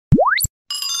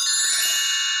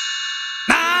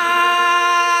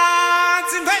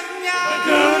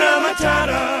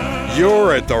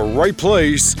You're at the right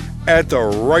place at the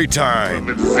right time.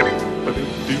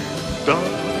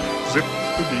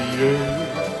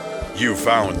 You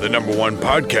found the #1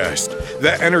 podcast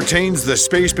that entertains the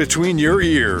space between your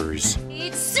ears.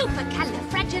 It's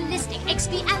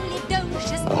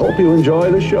supercalifragilisticexpialidocious. I hope you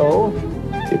enjoy the show.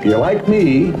 If you're like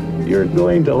me, you're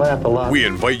going to laugh a lot. We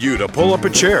invite you to pull up a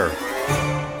chair.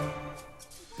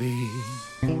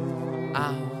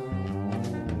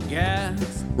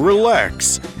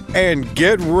 Relax and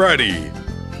get ready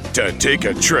to take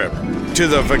a trip to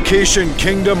the vacation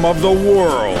kingdom of the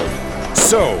world.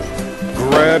 So,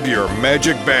 grab your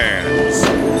magic bands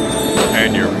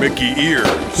and your Mickey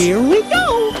ears. Here we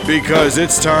go! Because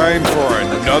it's time for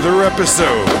another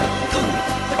episode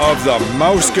of the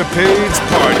Mousecapades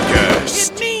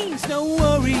Podcast. It means no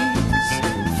worries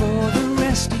for the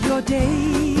rest of your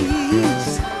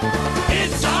days.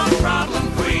 It's our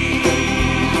problem-free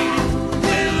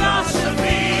philosophy.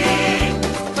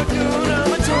 Hakuna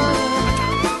Matata.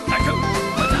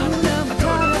 Hakuna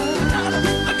Matata.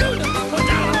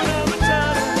 Hakuna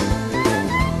Matata.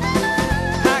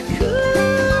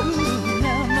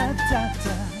 Hakuna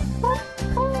Matata.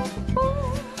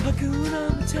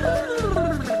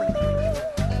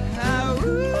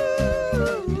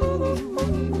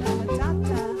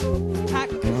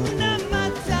 Hakuna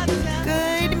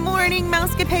Matata. Good morning,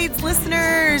 Mousecapades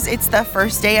listeners. It's the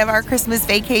first day of our Christmas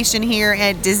vacation here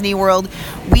at Disney World.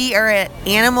 We are at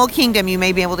Animal Kingdom. You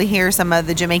may be able to hear some of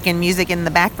the Jamaican music in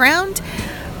the background.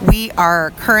 We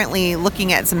are currently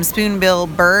looking at some spoonbill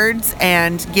birds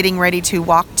and getting ready to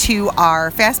walk to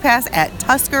our Fast Pass at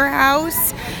Tusker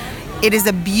House. It is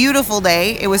a beautiful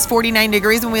day. It was 49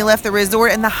 degrees when we left the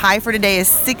resort, and the high for today is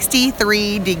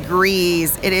 63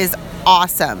 degrees. It is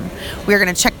awesome. We're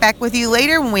going to check back with you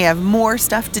later when we have more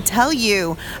stuff to tell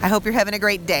you. I hope you're having a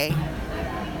great day.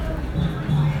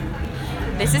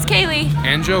 This is Kaylee,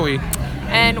 And Joey.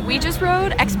 and we just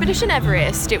rode Expedition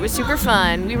Everest. It was super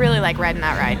fun. We really like riding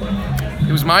that ride.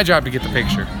 It was my job to get the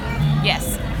picture.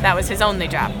 Yes, that was his only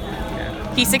job.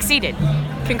 He succeeded.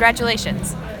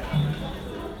 Congratulations.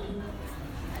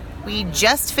 We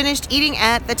just finished eating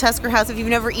at the Tusker House. If you've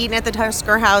never eaten at the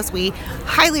Tusker House, we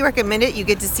highly recommend it. You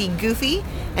get to see Goofy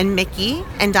and Mickey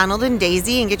and Donald and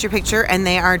Daisy and get your picture, and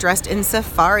they are dressed in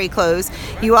safari clothes.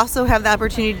 You also have the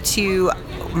opportunity to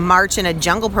march in a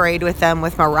jungle parade with them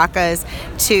with maracas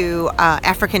to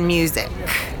African music.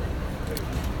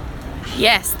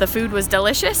 Yes, the food was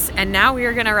delicious, and now we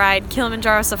are going to ride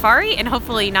Kilimanjaro Safari and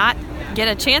hopefully not get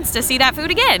a chance to see that food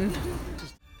again.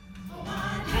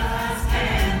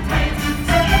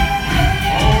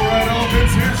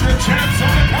 Here's your champs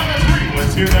on the count of 3.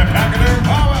 Let's hear that pack of their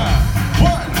power.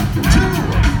 1, 2, 3.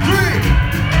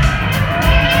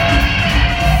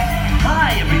 Hi,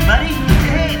 everybody.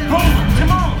 Hey, Poland,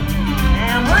 Timon.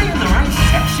 Am I in the right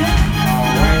section?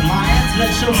 All right, Lions,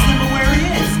 let's show Simba where he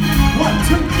is. 1,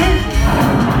 2, 3.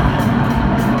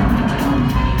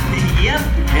 Yep,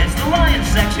 it's the Lion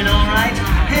section, all right.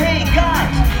 Hey,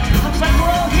 guys, it looks like we're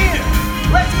all here.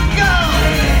 Let's go!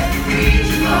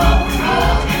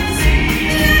 Roll and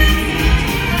sing.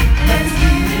 Let's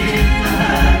get in the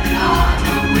herd on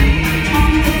the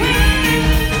wing.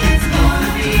 It's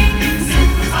gonna be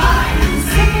Simba's fire and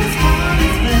Simba's fire.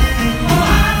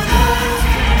 Watch us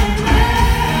and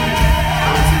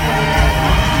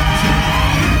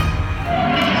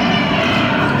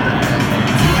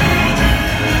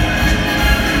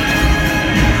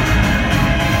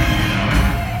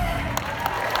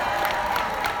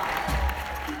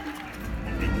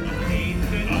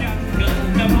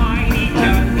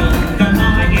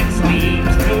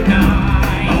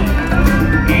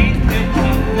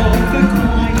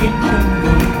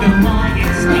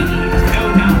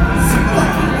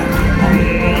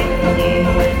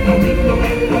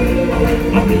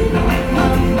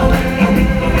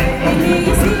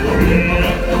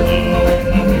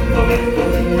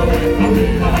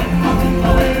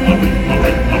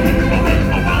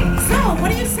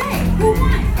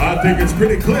I think it's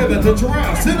pretty clear that the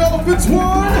giraffes and elephants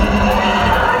won.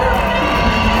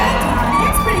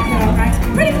 It's pretty clear, all right.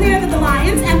 Pretty clear that the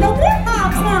lions and the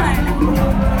warthogs won.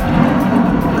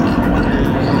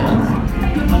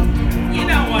 You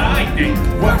know what I think?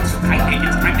 What? I think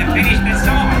it's time to finish this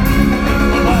song.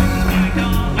 My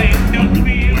darling, don't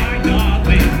be my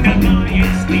darling, the lion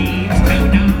sleeps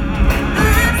tonight. I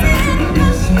said,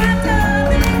 hush, my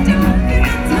darling, don't be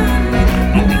my darling,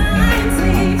 the lion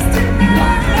sleeps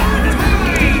tonight.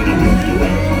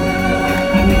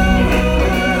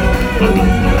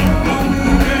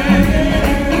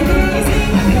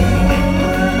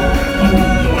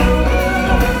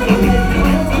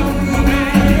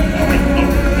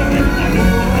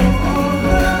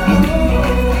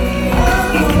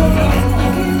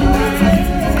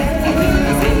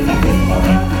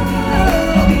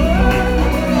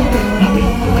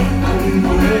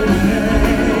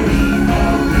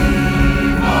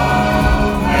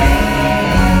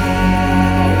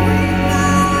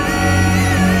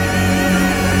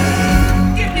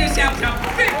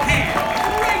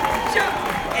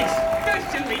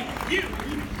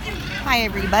 Hi,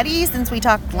 everybody. Since we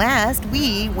talked last,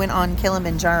 we went on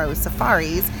Kilimanjaro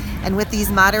safaris, and with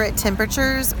these moderate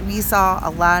temperatures, we saw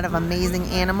a lot of amazing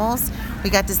animals. We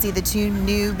got to see the 2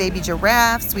 new baby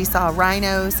giraffes. We saw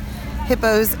rhinos,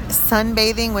 hippos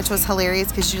sunbathing, which was hilarious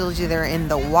because usually they're in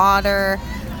the water.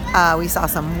 We saw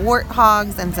some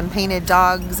warthogs and some painted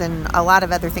dogs and a lot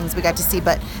of other things we got to see,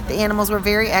 but the animals were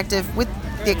very active with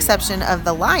the exception of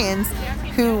the lions,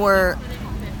 who were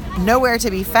nowhere to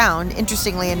be found.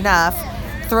 Interestingly enough,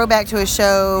 throwback to a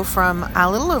show from a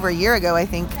little over a year ago, I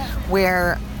think,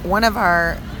 where one of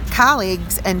our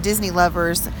colleagues and Disney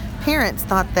lovers' parents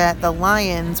thought that the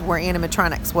lions were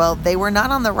animatronics. Well, they were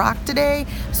not on the rock today,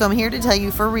 so I'm here to tell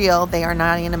you for real, they are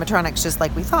not animatronics just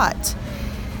like we thought.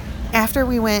 After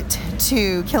we went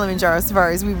to Kilimanjaro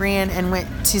Safaris, we ran and went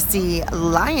to see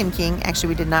Lion King. Actually,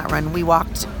 we did not run. We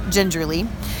walked gingerly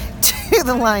to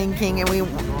the Lion King, and we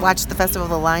watched the Festival of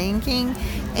the Lion King.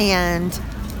 And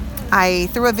I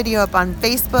threw a video up on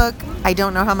Facebook. I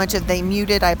don't know how much of they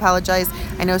muted. I apologize.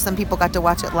 I know some people got to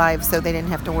watch it live, so they didn't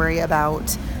have to worry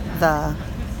about the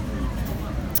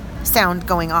sound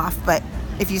going off. But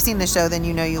if you've seen the show, then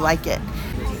you know you like it.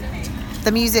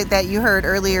 The music that you heard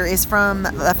earlier is from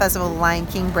the Festival of the Lion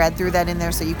King. Brad threw that in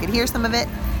there so you could hear some of it.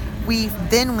 We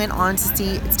then went on to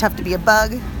see It's Tough to Be a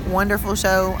Bug. Wonderful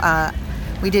show.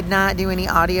 We did not do any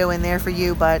audio in there for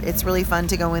you, but it's really fun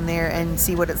to go in there and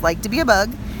see what it's like to be a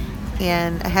bug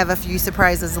and have a few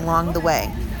surprises along the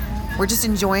way. We're just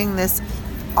enjoying this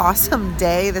awesome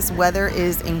day. This weather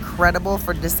is incredible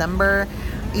for December.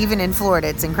 Even in Florida,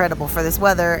 it's incredible for this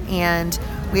weather. And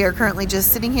we are currently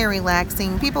just sitting here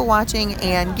relaxing, people watching,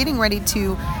 and getting ready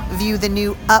to view the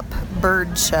new Up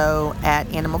bird show at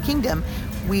Animal Kingdom.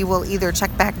 We will either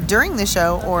check back during the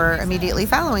show or immediately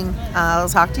following. I'll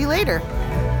talk to you later.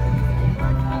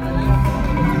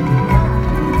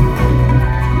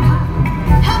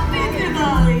 Happy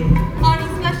Diwali! I'm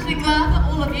especially glad that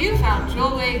all of you found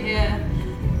your way here.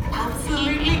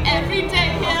 Absolutely every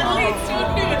day here leads to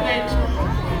a new adventure.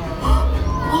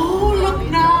 Oh, look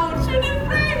now, 2 new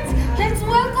friends! Let's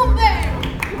welcome them!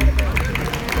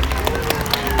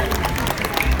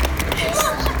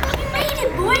 Look, we made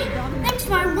it, boy. Thanks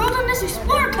to our Wilderness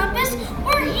Explorer compass,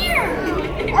 we're here.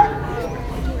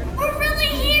 We're really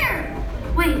here.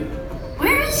 Wait,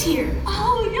 where is here?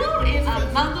 Oh, you're in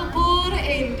Anandapur,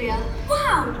 India.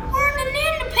 Wow, we're in the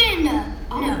Nanda Panda.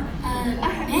 No,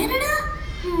 Canada?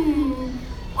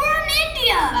 We're in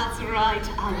India. That's right,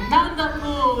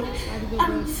 Anandapur.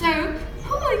 So,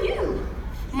 who are you?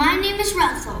 My name is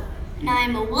Russell, and I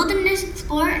am a wilderness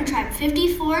explorer in Tribe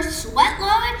 54, Sweat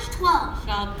Lodge 12.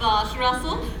 Shabash,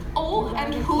 Russell. Oh,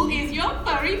 and who is your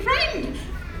furry friend?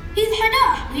 He's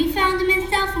Hada. We found him in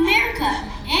South America,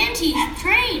 and he's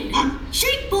trained.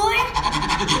 Shake, boy.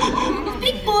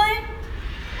 Big boy.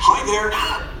 Hi there.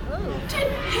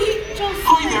 Did he just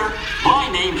Hi there. My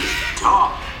name is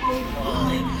Dog. Oh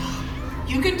my.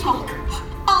 You can talk.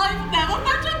 I've never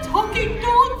met a talking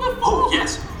dog before. Oh,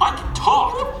 yes, I can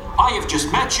talk. I have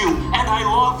just met you, and I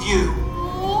love you.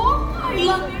 Oh, I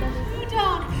love you too,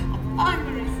 dog. I'm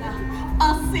Marissa,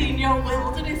 a senior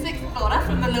wilderness explorer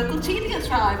from the local Cheetah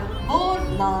tribe, More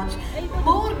Lodge.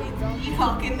 More means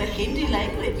peacock in the Hindi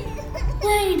language.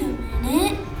 Wait a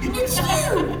minute. It's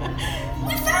you.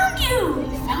 We found you.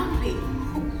 You found me.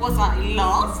 Was I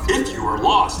lost? If you are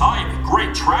lost, I am a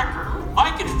great tracker.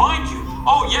 I can find you.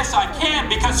 Oh, yes, I can,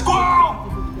 because squirrel!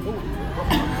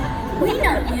 We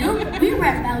know you. We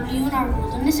read about you in our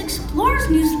Wilderness Explorers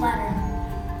newsletter.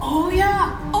 Oh,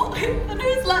 yeah. Oh, the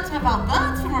newsletter about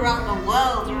birds from around the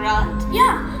world, right?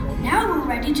 Yeah, now we're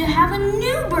ready to have a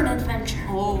new bird adventure.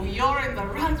 Oh, you're in the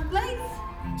right place.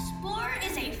 Explorer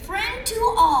is a friend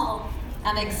to all.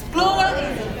 An explorer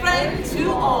is a friend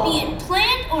to all. Be it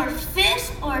plant or fish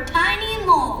or tiny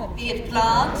mole. Be it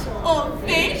plant or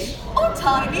fish or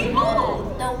tiny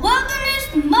mole. The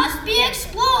wilderness must be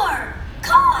explored.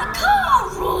 Caw,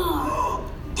 caw, roar.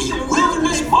 The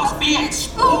wilderness must be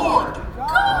explored.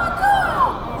 Caw,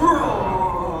 caw.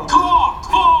 Roar. Caw,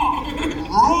 caw.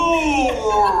 Roar.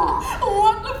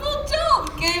 Wonderful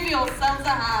job. Give yourselves a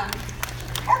hand.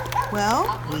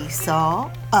 Well, we saw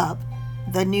Up,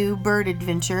 the new bird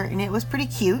adventure, and it was pretty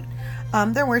cute.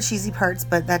 There were cheesy parts,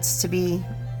 but that's to be,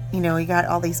 you got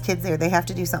all these kids there. They have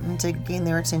to do something to gain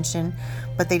their attention,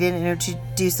 but they did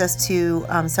introduce us to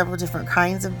several different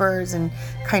kinds of birds and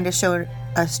kind of showed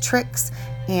us tricks,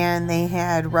 and they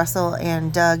had Russell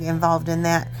and Doug involved in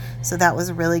that, so that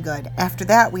was really good. After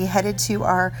that, we headed to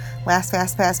our last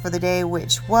Fast Pass for the day,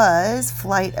 which was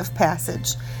Flight of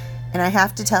Passage. And I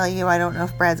have to tell you, I don't know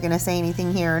if Brad's going to say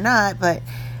anything here or not, but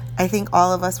I think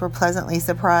all of us were pleasantly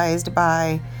surprised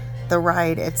by the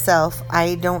ride itself.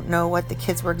 I don't know what the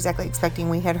kids were exactly expecting.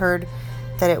 We had heard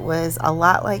that it was a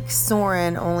lot like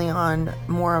Soarin', only on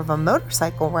more of a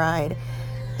motorcycle ride,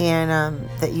 and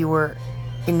that you were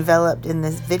enveloped in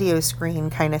this video screen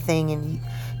kind of thing, and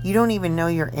you don't even know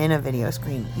you're in a video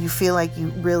screen. You feel like you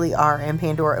really are in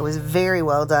Pandora. It was very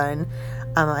well done.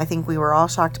 I think we were all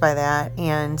shocked by that,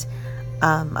 and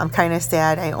I'm kind of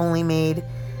sad I only made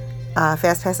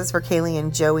fast passes for Kaylee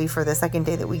and Joey for the second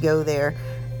day that we go there,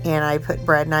 and I put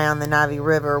Brad and I on the Navi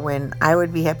River when I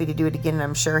would be happy to do it again, and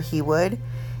I'm sure he would.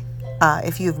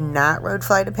 If you've not rode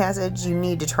Flight of Passage, you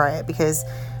need to try it, because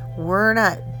we're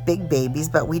not big babies,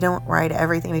 but we don't ride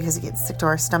everything because it gets sick to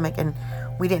our stomach, and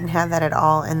we didn't have that at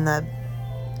all. And the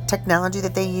technology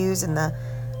that they use and the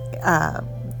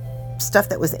stuff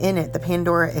that was in it, the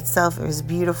Pandora itself, it was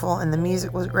beautiful, and the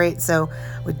music was great. So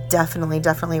I would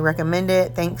definitely recommend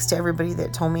it. Thanks to everybody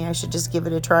that told me I should just give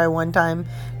it a try one time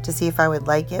to see if I would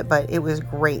like it, but it was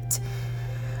great.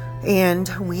 And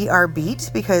we are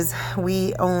beat because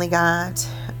we only got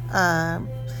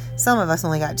some of us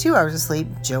only got 2 hours of sleep,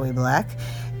 Joey Black,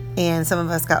 and some of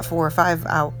us got 4 or 5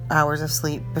 hours of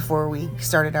sleep before we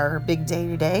started our big day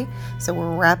today. So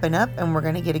we're wrapping up, and we're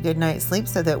going to get a good night's sleep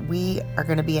so that we are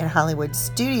going to be in Hollywood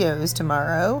Studios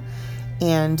tomorrow.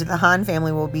 And the Hahn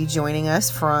family will be joining us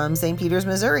from St. Peters,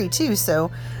 Missouri, too.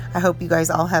 So I hope you guys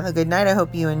all have a good night. I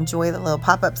hope you enjoy the little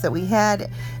pop-ups that we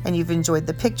had, and you've enjoyed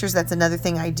the pictures. That's another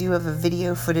thing. I do have a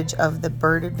video footage of the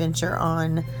bird adventure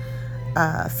on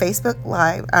Facebook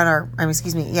Live on our, it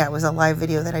was a live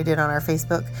video that I did on our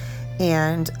Facebook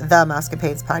and the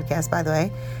Mousecapades podcast, by the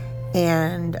way.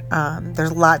 And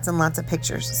there's lots and lots of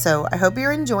pictures. So I hope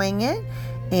you're enjoying it,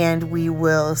 and we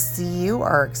will see you,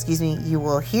 you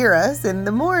will hear us in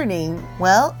the morning.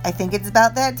 Well, I think it's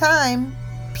about that time.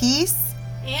 Peace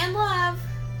and love.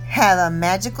 Have a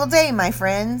magical day, my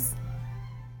friends.